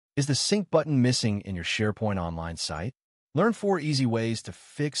Is the sync button missing in your SharePoint Online site? Learn 4 easy ways to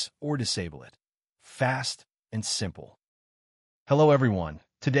fix or disable it. Fast and simple. Hello everyone.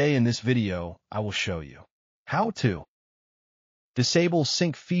 Today in this video, I will show you how to disable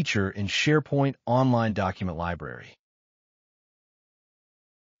sync feature in SharePoint Online document library.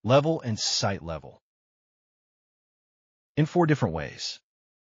 Level and site level. In 4 different ways.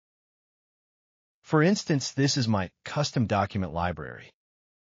 For instance, this is my custom document library.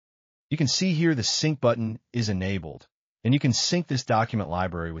 You can see here the sync button is enabled, and you can sync this document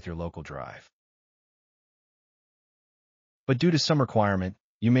library with your local drive. But due to some requirement,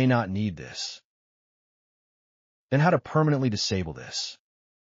 you may not need this. Then how to permanently disable this?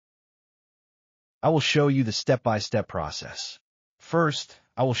 I will show you the step-by-step process. First,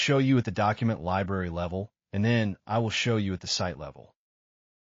 I will show you at the document library level, and then I will show you at the site level.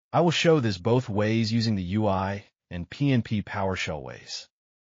 I will show this both ways using the UI and PnP PowerShell ways.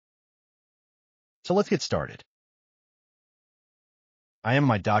 So let's get started. I am in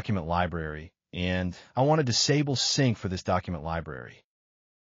my document library, and I want to disable sync for this document library.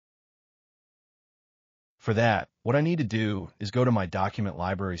 For that, what I need to do is go to my document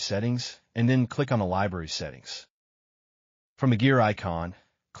library settings and then click on the library settings. From the gear icon,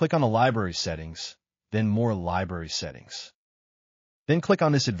 click on the library settings, then more library settings. Then click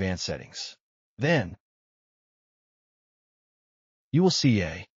on this advanced settings. Then you will see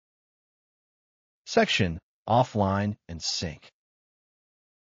a section, Offline and Sync.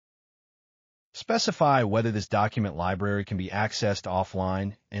 Specify whether this document library can be accessed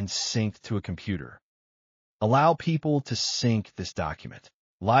offline and synced to a computer. Allow people to sync this document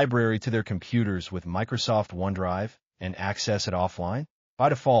library to their computers with Microsoft OneDrive and access it offline. By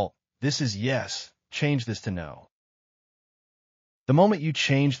default, this is yes. Change this to no. The moment you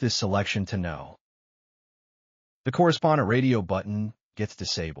change this selection to no, the corresponding radio button gets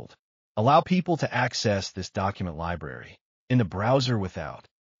disabled. Allow people to access this document library in the browser without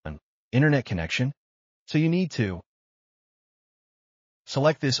an internet connection, so you need to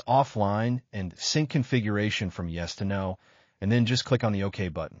select this offline and sync configuration from yes to no, and then just click on the OK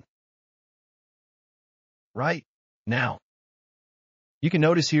button. Right now, you can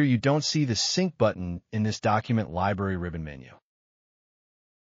notice here you don't see the sync button in this document library ribbon menu.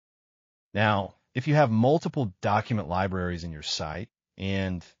 Now, if you have multiple document libraries in your site,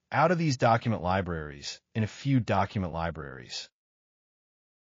 and out of these document libraries, in a few document libraries,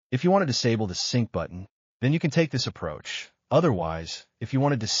 if you want to disable the sync button, then you can take this approach. Otherwise, if you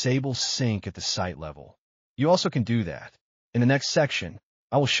want to disable sync at the site level, you also can do that. In the next section,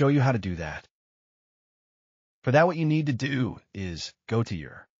 I will show you how to do that. For that, what you need to do is go to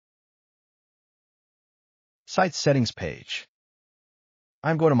your site settings page.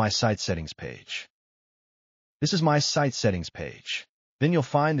 I'm going to my site settings page. This is my site settings page. Then you'll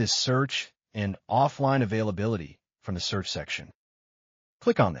find this search and offline availability from the search section.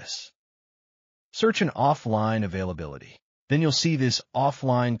 Click on this. Search and offline availability. Then you'll see this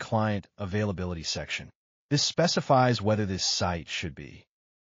offline client availability section. This specifies whether this site should be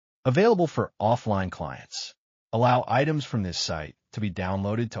available for offline clients. Allow items from this site to be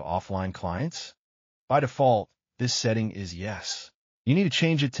downloaded to offline clients. By default, this setting is yes. You need to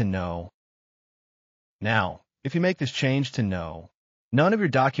change it to no. Now, if you make this change to no, none of your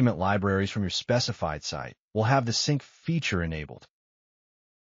document libraries from your specified site will have the sync feature enabled.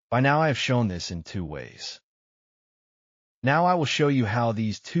 By now, I have shown this in 2 ways. Now I will show you how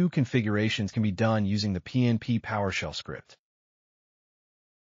these 2 configurations can be done using the PnP PowerShell script.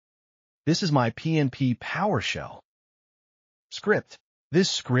 This is my PnP PowerShell script. This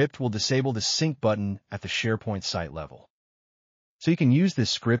script will disable the sync button at the SharePoint site level. So you can use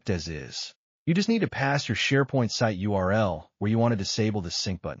this script as is. You just need to pass your SharePoint site URL where you want to disable the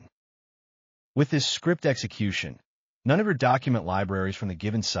sync button. With this script execution, none of your document libraries from the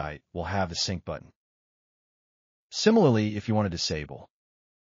given site will have the sync button. Similarly, if you want to disable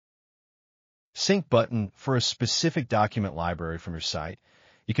sync button for a specific document library from your site,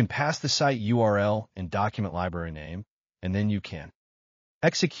 you can pass the site URL and document library name, and then you can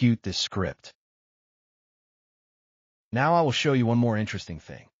execute this script. Now I will show you one more interesting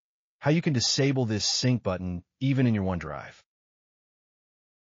thing, how you can disable this sync button even in your OneDrive.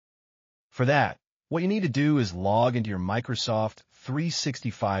 For that, what you need to do is log into your Microsoft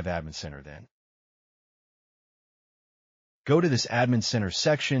 365 Admin Center then. Go to this Admin Center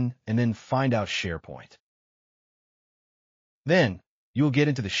section and then find out SharePoint. Then, you will get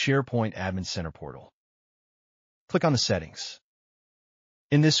into the SharePoint Admin Center portal. Click on the settings.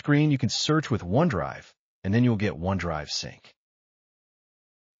 In this screen, you can search with OneDrive, and then you'll get OneDrive Sync.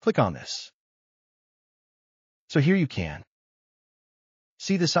 Click on this. So here you can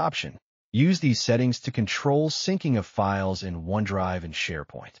See this option. Use these settings to control syncing of files in OneDrive and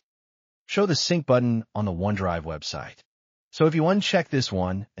SharePoint. Show the sync button on the OneDrive website. So if you uncheck this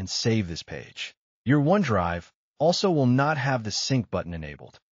one and save this page, your OneDrive also will not have the sync button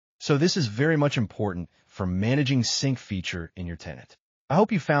enabled. So this is very much important for managing sync feature in your tenant. I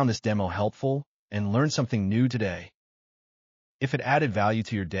hope you found this demo helpful and learned something new today. If it added value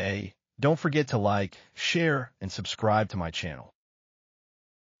to your day, don't forget to like, share, and subscribe to my channel.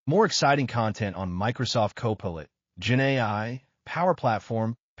 More exciting content on Microsoft Copilot, GenAI, Power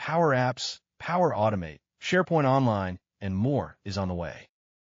Platform, Power Apps, Power Automate, SharePoint Online, and more is on the way.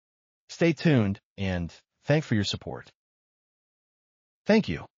 Stay tuned, and thanks for your support. Thank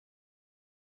you.